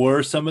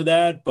for some of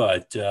that,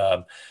 but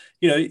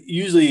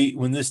usually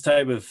when this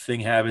type of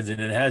thing happens,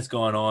 and it has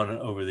gone on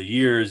over the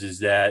years, is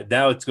that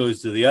now it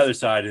goes to the other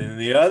side, and then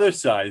the other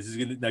side is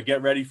going to now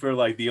get ready for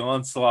like the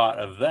onslaught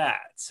of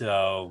that.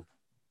 So,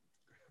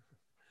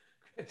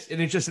 and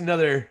it's just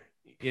another,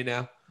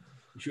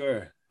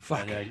 Sure.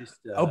 Fuck.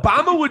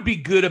 Obama would be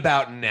good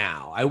about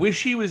now. I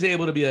wish he was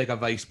able to be like a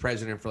vice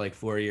president for like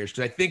 4 years,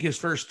 because I think his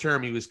first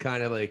term he was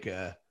kind of like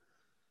a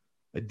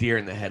deer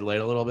in the headlight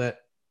a little bit.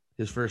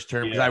 His first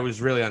term, because I was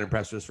really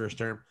unimpressed with his first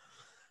term.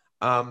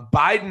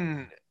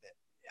 Biden,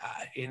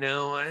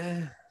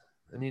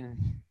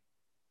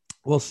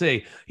 we'll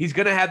see. He's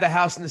going to have the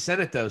House and the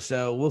Senate though,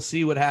 so we'll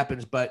see what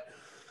happens. But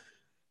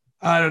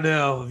I don't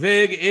know,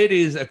 Vig. It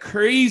is a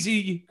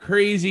crazy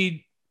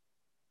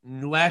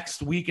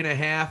next week and a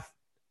half.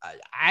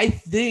 I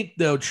think,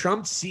 though,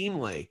 Trump seemed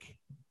like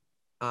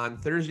on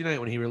Thursday night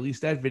when he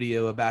released that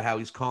video about how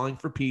he's calling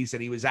for peace,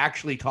 and he was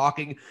actually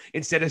talking,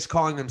 instead of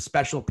calling them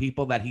special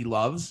people that he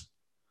loves,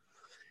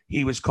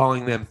 he was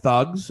calling them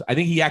thugs. I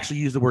think he actually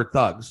used the word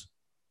thugs.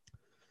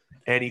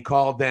 And he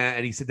called them,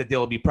 and he said that they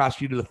will be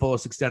prosecuted to the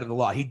fullest extent of the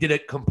law. He did a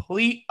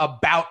complete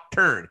about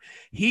turn.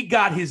 He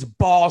got his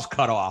balls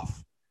cut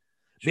off.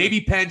 Sure.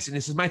 Maybe Pence, and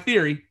this is my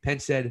theory,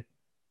 Pence said,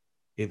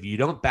 if you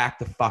don't back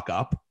the fuck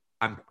up,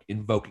 I'm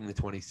invoking the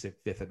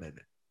 25th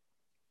Amendment.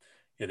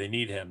 Yeah, they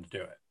need him to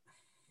do it.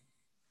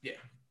 Yeah.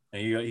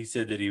 And he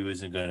said that he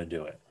wasn't going to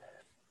do it.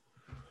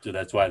 So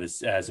that's why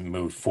this hasn't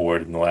moved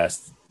forward in the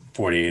last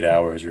 48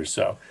 hours or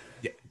so.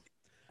 Yeah.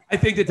 I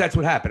think that's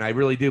what happened. I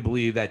really do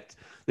believe that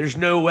there's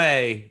no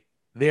way,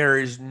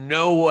 because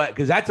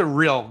that's a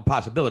real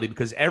possibility,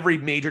 because every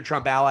major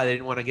Trump ally that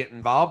didn't want to get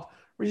involved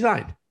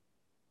resigned.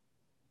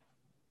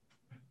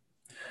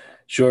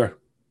 Sure.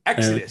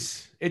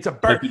 Exodus. It's a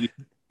burn.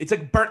 It's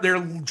like they're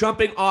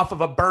jumping off of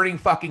a burning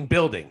fucking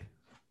building.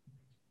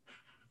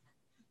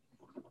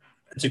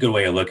 That's a good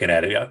way of looking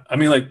at it. I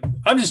mean, like,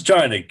 I'm just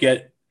trying to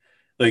get,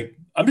 like,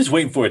 I'm just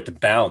waiting for it to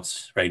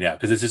bounce right now,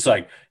 because it's just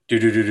like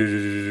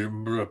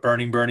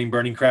burning,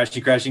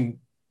 crashing.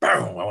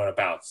 Boom, I want to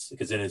bounce,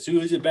 because then as soon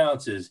as it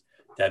bounces,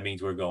 that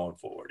means we're going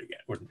forward again.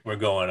 We're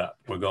going up.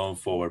 We're going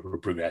forward. We're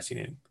progressing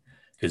in.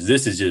 Because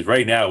this is just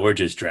right now, we're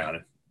just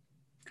drowning.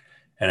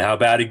 And how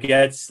bad it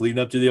gets leading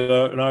up to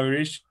the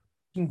inauguration,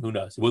 who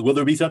knows? Will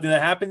there be something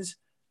that happens?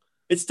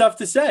 It's tough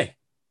to say.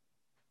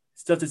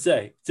 It's tough to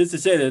say. Just to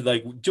say that,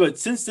 like,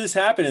 since this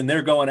happened and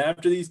they're going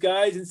after these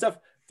guys and stuff,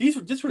 these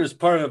were just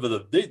part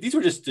of these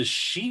were just the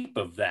sheep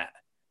of that.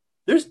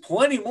 There's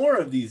plenty more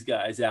of these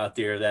guys out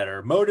there that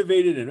are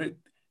motivated, and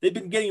they've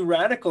been getting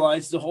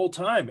radicalized the whole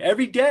time,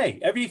 every day,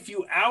 every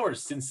few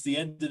hours since the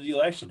end of the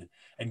election,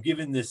 and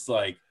given this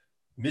like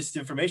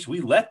misinformation.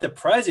 We let the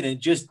president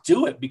just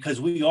do it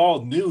because we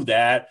all knew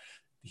that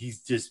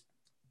this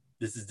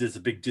is just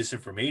a big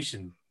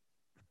disinformation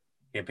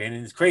campaign,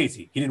 and it's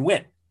crazy. He didn't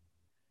win.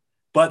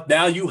 But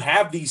now you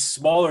have these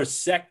smaller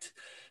sect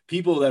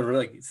people that are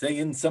like, say,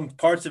 in some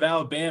parts of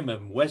Alabama,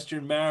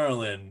 Western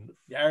Maryland,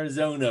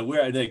 Arizona,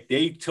 where like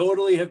they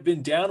totally have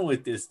been down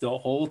with this the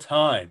whole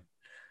time.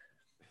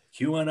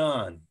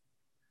 QAnon.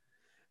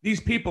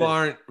 These people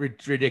aren't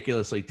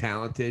ridiculously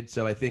talented,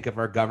 so I think if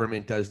our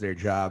government does their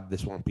job,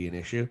 this won't be an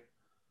issue.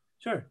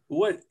 Sure.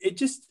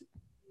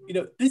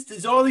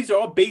 These are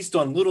all based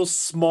on little,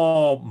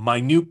 small,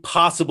 minute,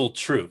 possible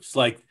truths,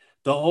 like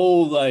the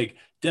whole like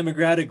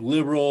democratic,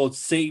 liberal,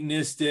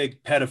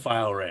 satanistic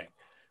pedophile ring.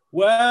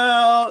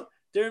 Well,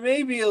 there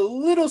may be a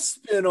little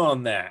spin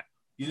on that.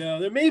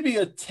 There may be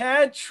a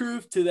tad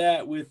truth to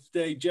that with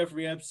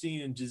Jeffrey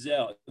Epstein and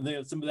Giselle.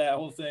 Some of that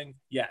whole thing,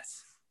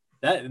 yes.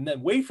 And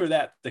then wait for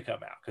that to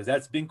come out, because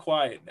that's been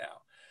quiet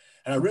now.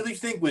 And I really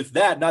think with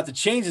that, not to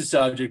change the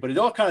subject, but it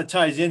all kind of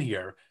ties in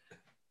here.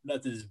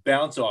 Not to just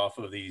bounce off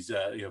of these,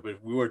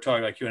 but we were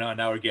talking about QAnon,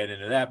 now we're getting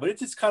into that. But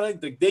it's just kind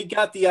of like they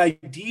got the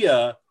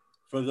idea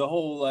for the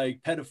whole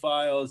like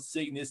pedophile,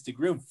 satanistic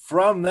room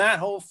from that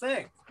whole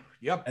thing.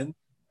 Yep. And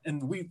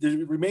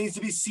there remains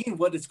to be seen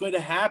what is going to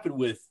happen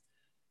with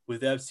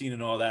Epstein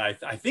and all that.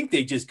 I think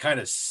they just kind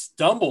of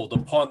stumbled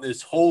upon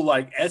this whole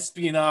like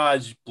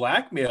espionage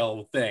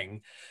blackmail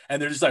thing.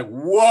 And they're just like,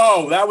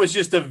 whoa, that was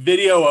just a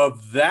video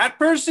of that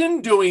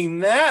person doing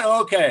that?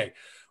 Okay,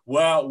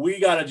 well,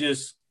 we got to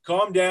just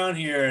calm down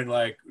here. And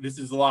like, this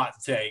is a lot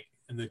to take.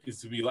 And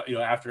this would be like,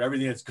 after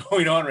everything that's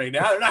going on right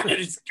now, they're not going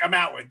to just come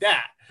out with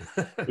that.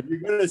 But you're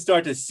going to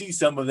start to see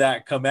some of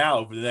that come out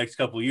over the next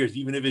couple of years,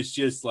 even if it's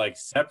just like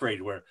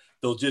separated, where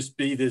there'll just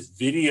be this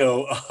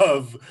video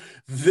of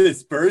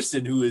this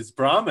person who is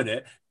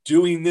prominent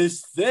doing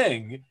this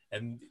thing.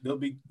 And they'll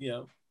be,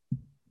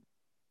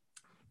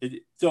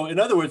 so in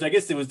other words, I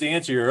guess it was to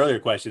answer your earlier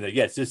question that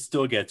yes, this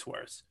still gets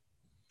worse.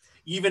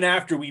 Even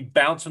after we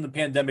bounce from the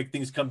pandemic,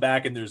 things come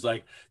back and there's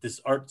like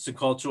this arts and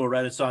cultural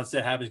renaissance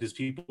that happens because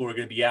people are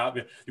going to be out.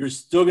 There's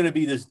still going to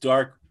be this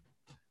dark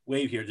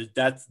wave here.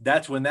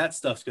 That's when that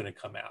stuff's going to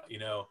come out,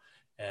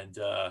 and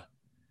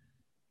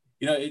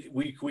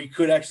we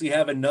could actually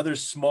have another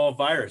small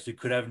virus. It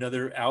could have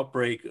another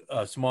outbreak,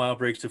 small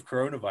outbreaks of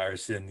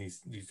coronavirus in these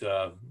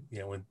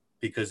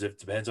because it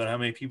depends on how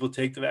many people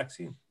take the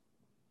vaccine.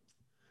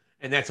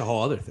 And that's a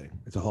whole other thing.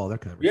 It's a whole other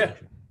conversation.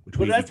 Yeah.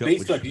 But that's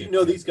based on,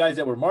 these guys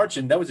that were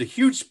marching, that was a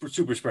huge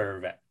super spreader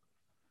event.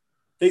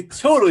 They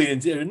totally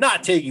are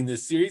not taking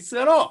this serious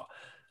at all.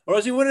 Or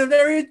else he wouldn't have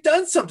never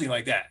done something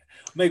like that.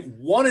 Like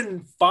 1 in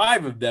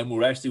 5 of them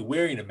were actually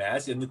wearing a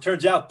mask. And it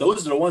turns out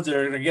those are the ones that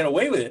are going to get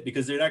away with it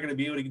because they're not going to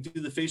be able to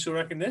do the facial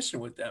recognition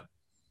with them.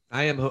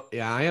 I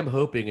am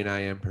hoping and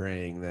I am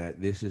praying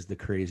that this is the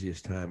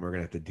craziest time we're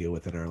going to have to deal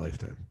with in our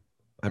lifetime.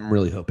 I'm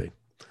really hoping.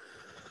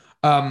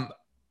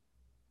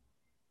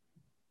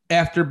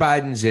 After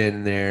Biden's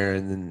in there,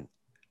 and then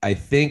I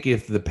think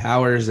if the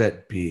powers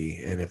that be,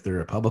 and if the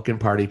Republican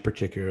Party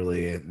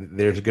particularly,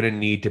 there's going to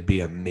need to be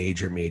a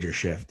major, major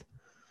shift.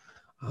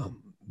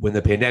 When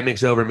the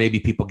pandemic's over, maybe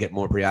people get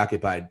more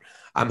preoccupied.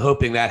 I'm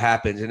hoping that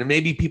happens. And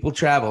maybe people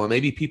travel, and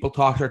maybe people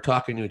start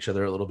talking to each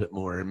other a little bit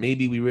more. And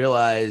maybe we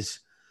realize,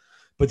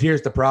 but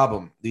here's the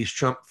problem. These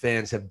Trump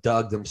fans have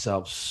dug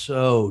themselves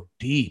so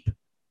deep.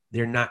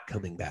 They're not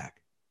coming back.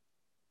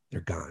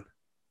 They're gone.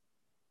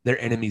 They're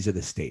enemies of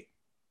the state.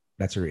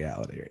 That's a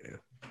reality right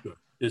now.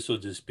 This will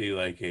just be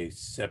like a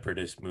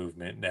separatist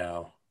movement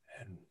now,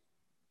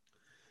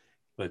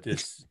 but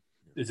this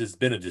has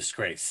been a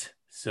disgrace.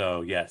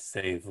 So yes,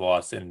 they've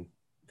lost, and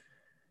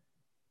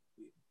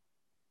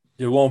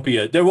there won't be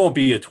a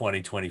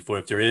 2024.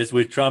 If there is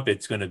with Trump,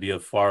 it's going to be a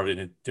far,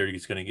 and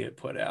it's going to get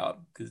put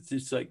out because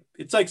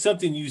it's like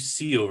something you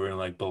see over in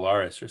like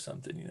Belarus or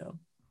something,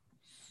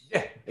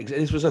 Yeah,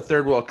 this was a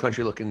third world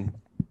country looking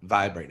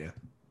vibe right now.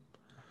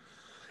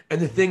 And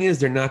the thing is,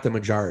 they're not the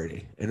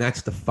majority. And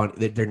that's the fun.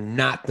 They're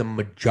not the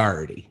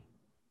majority.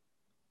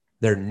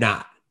 They're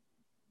not.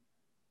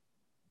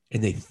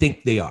 And they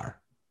think they are.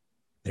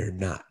 They're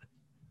not.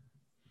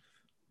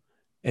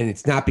 And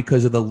it's not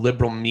because of the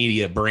liberal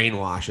media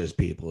brainwashes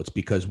people. It's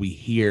because we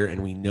hear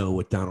and we know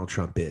what Donald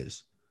Trump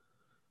is.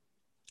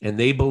 And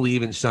they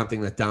believe in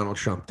something that Donald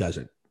Trump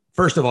doesn't.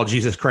 First of all,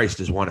 Jesus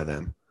Christ is one of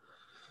them.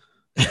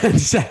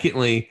 And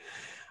secondly,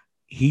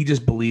 he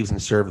just believes in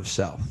service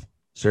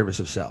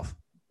of self.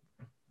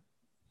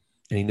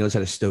 and he knows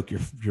how to stoke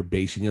your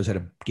base. He knows how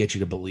to get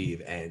you to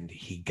believe, and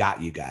he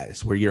got you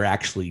guys where you're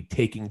actually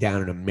taking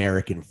down an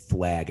American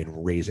flag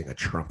and raising a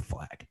Trump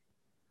flag.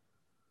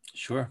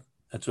 Sure.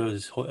 That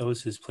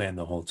was his plan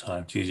the whole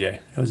time, TJ.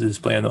 That was his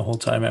plan the whole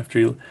time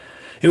after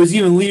it was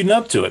even leading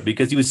up to it,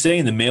 because he was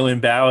saying the mail-in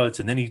ballots,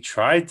 and then he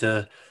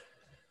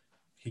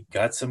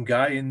got some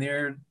guy in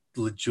there,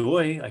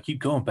 LaJoy. I keep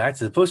going back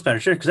to the postmaster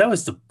chair because that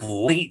was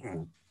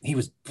he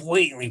was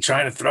blatantly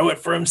trying to throw it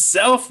for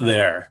himself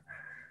there.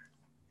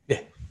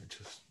 Yeah.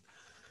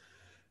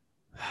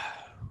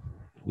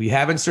 We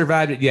haven't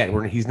survived it yet.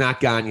 He's not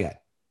gone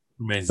yet.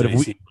 Remains to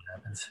see what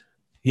happens.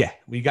 Yeah,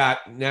 we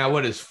got now.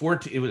 What is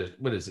 14?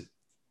 What is it?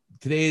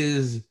 Today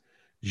is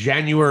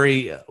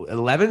January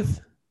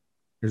 11th.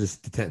 Or is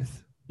it the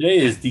 10th? Today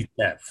is the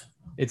 10th.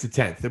 It's the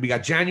 10th. So we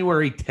got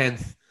January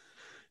 10th,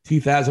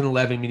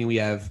 2011, meaning we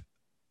have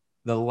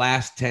the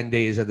last 10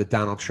 days of the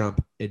Donald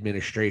Trump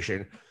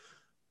administration,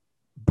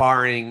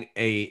 barring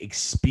a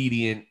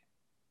expedient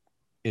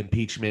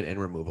impeachment and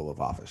removal of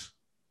office.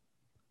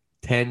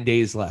 10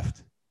 days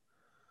left.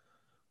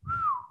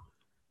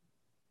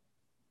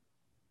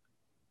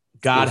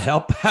 God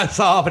help us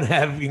all,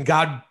 and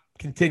God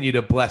continue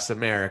to bless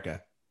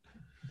America.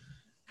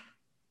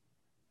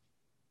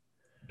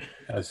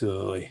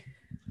 Absolutely.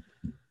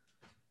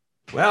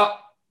 Well,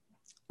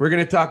 we're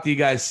going to talk to you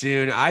guys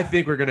soon. I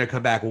think we're going to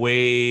come back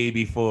way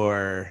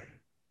before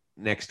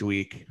next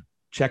week.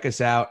 Check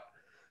us out.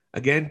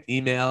 Again,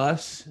 email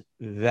us,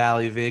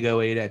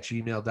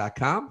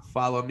 valleyvig08@gmail.com.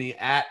 Follow me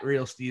at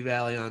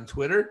RealSteveValley on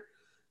Twitter.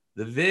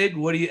 The Vig,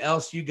 what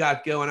else you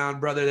got going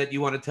on, brother, that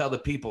you want to tell the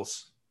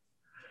peoples?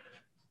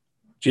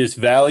 Just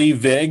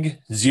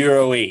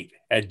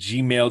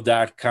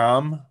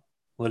valleyvig08@gmail.com.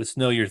 Let us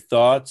know your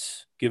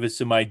thoughts. Give us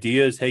some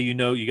ideas. Hey,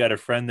 you got a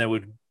friend that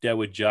would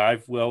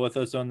jive well with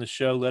us on the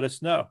show? Let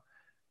us know,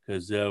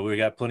 because we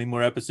got plenty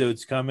more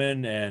episodes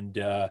coming, and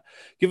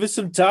give us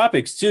some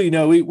topics too.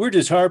 We're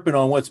just harping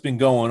on what's been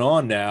going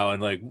on now,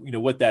 and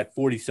what that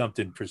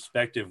 40-something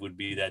perspective would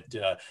be, that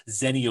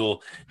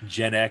Zennial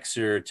Gen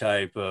Xer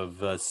type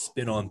of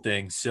spin on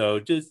things.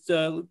 So just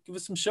give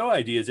us some show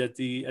ideas at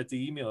the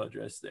email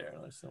address there.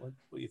 Let us know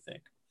what you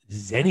think.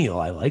 Zennial,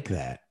 I like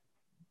that.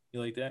 You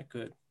like that?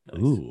 Good. Nice.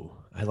 Ooh,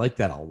 I like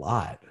that a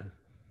lot.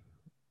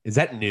 Is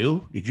that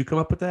new? Did you come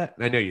up with that?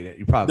 I know you did.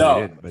 You probably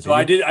didn't. But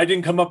I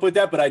didn't come up with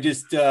that, but I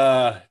just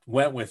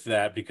went with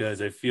that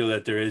because I feel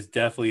that there is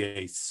definitely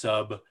a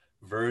sub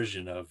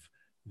version of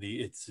the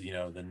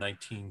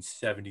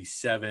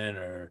 1977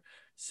 or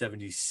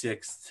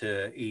 76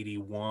 to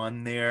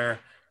 81 there,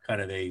 kind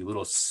of a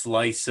little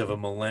slice of a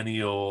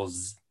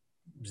millennials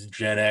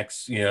Gen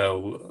X,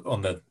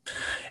 on the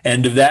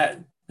end of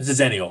that. This is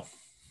Zennial.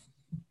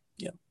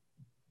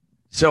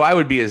 So I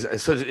would be so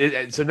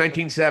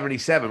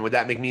 1977. Would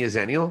that make me a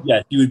Zennial?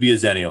 Yeah, you would be a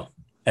Zennial,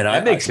 and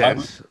that makes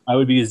sense. I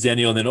would be a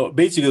Zennial, and then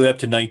basically up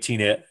to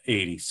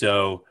 1980.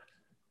 So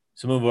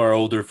some of our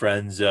older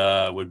friends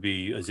would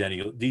be a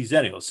Zennial, these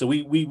Zennials. So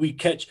we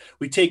kind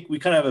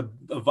of have a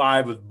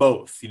vibe of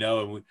both,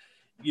 and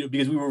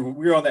because we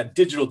were on that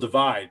digital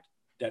divide,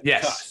 that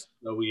cusp.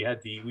 So we had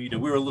we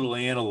were a little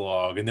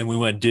analog, and then we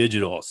went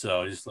digital.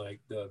 So just like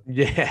the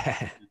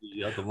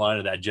line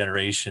of that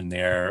generation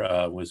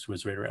there was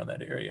right around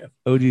that area.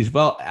 Oh geez,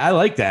 well, I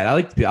like that.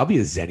 I'll be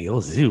a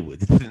Zennial. Zoo.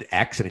 It's with an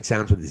X and it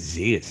sounds with a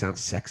Z. It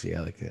sounds sexy. I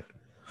like it.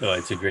 Oh,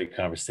 it's a great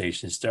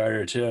conversation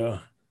starter too.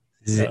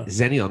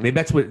 Zennial. Maybe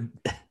that's what.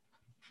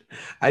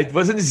 I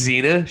wasn't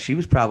Xena. She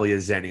was probably a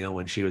Zennial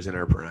when she was in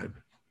her prime.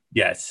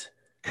 Yes.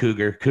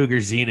 Cougar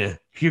Xena.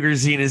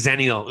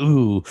 Zennial.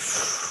 Ooh.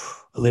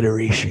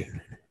 Alliteration.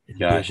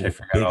 Gosh, I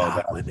forgot all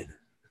about women.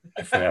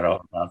 I forgot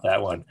all about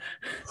that one.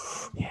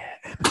 Yeah,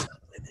 Amazon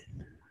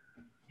women.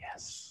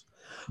 Yes.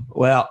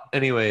 Well,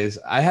 anyways,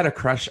 I had a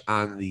crush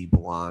on the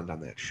blonde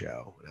on that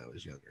show when I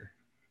was younger.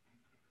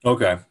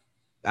 Okay.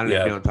 I don't know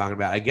if you know what I'm talking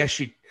about. I guess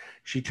she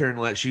turned.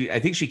 I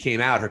think she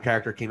came out. Her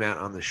character came out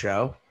on the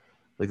show,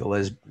 like a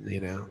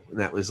lesbian, and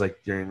that was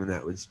like during when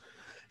that was.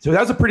 So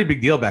that was a pretty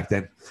big deal back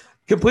then.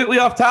 Completely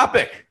off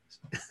topic.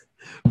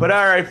 But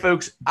all right,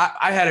 folks,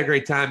 I had a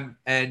great time,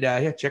 and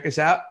check us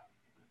out.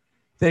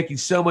 Thank you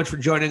so much for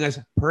joining us.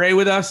 Pray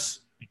with us.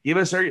 Give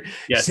us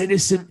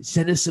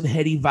send us some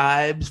heady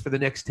vibes for the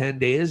next 10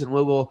 days, and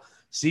we will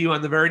see you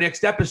on the very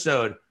next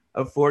episode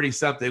of 40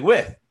 something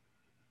with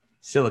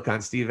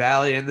Silicon Steve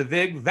Valley and the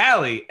Vig.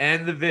 Valley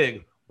and the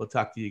Vig. We'll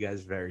talk to you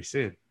guys very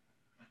soon.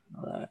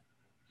 All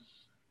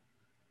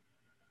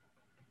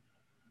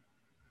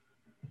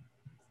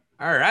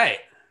right.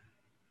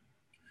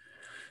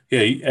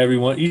 Yeah,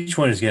 each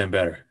one is getting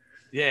better.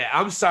 Yeah,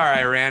 I'm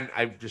sorry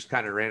I just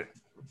kind of ran.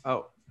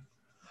 Oh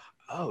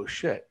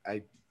shit.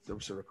 I'm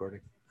still recording.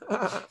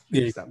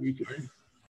 Yeah,